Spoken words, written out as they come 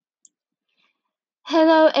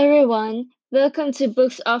Hello, everyone. Welcome to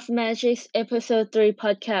Books of Magic's Episode 3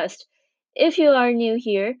 podcast. If you are new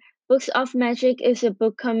here, Books of Magic is a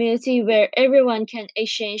book community where everyone can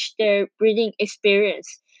exchange their reading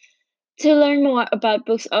experience. To learn more about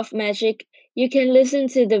Books of Magic, you can listen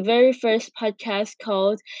to the very first podcast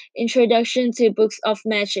called Introduction to Books of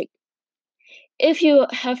Magic. If you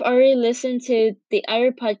have already listened to the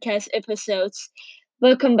other podcast episodes,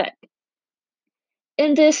 welcome back.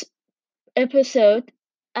 In this episode,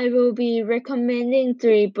 I will be recommending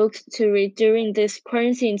 3 books to read during this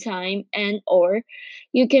quarantine time and or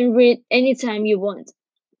you can read anytime you want.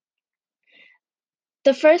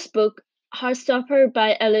 The first book, Heartstopper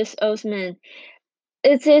by Alice Oseman.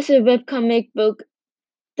 It is a webcomic book.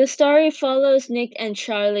 The story follows Nick and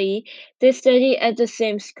Charlie. They study at the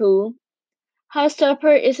same school.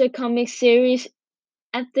 Heartstopper is a comic series.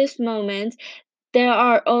 At this moment, there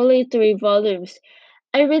are only 3 volumes.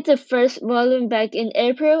 I read the first volume back in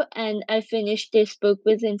April and I finished this book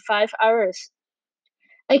within 5 hours.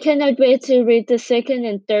 I cannot wait to read the second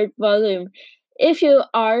and third volume. If you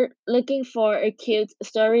are looking for a cute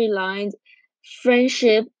storyline,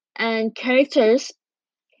 friendship, and characters,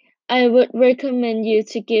 I would recommend you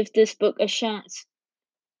to give this book a chance.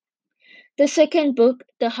 The second book,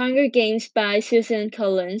 The Hunger Games by Susan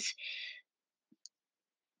Collins.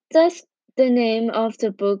 Does the name of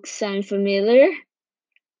the book sound familiar?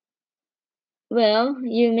 Well,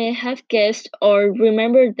 you may have guessed or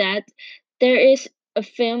remembered that there is a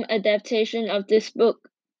film adaptation of this book.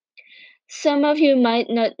 Some of you might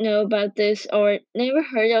not know about this or never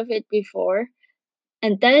heard of it before,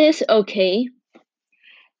 and that is okay.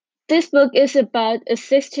 This book is about a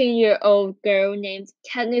 16-year-old girl named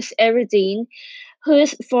Katniss Everdeen who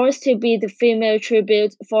is forced to be the female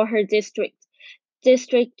tribute for her district,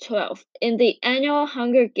 District 12, in the annual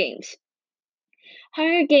Hunger Games.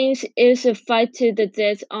 Hunger Games is a fight to the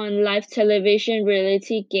death on live television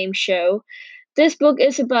reality game show. This book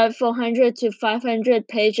is about 400 to 500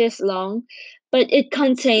 pages long, but it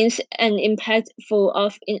contains an impact full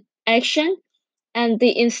of action and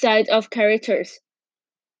the insight of characters.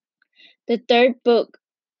 The third book,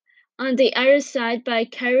 On the Other Side by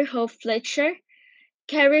Carrie Hope Fletcher.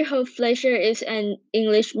 Carrie Hope Fletcher is an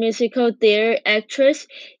English musical theater actress,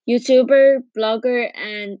 YouTuber, blogger,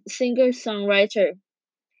 and singer-songwriter.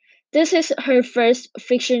 This is her first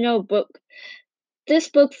fictional book. This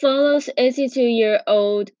book follows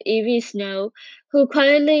 82-year-old Evie Snow, who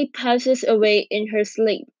quietly passes away in her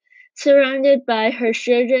sleep, surrounded by her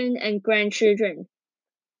children and grandchildren.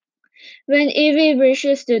 When Evie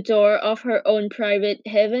reaches the door of her own private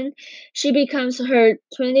heaven, she becomes her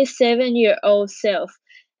 27-year-old self,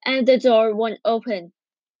 and the door won't open.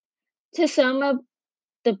 To sum up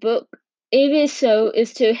the book, Evie's soul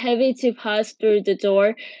is too heavy to pass through the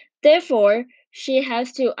door, therefore, she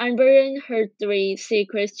has to unburden her 3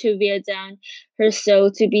 secrets to wear down her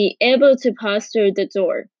soul to be able to pass through the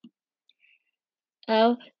door.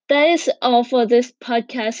 Well, that is all for this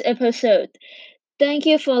podcast episode. Thank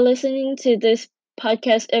you for listening to this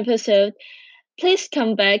podcast episode. Please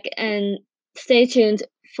come back and stay tuned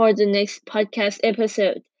for the next podcast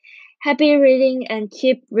episode. Happy reading and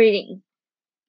keep reading.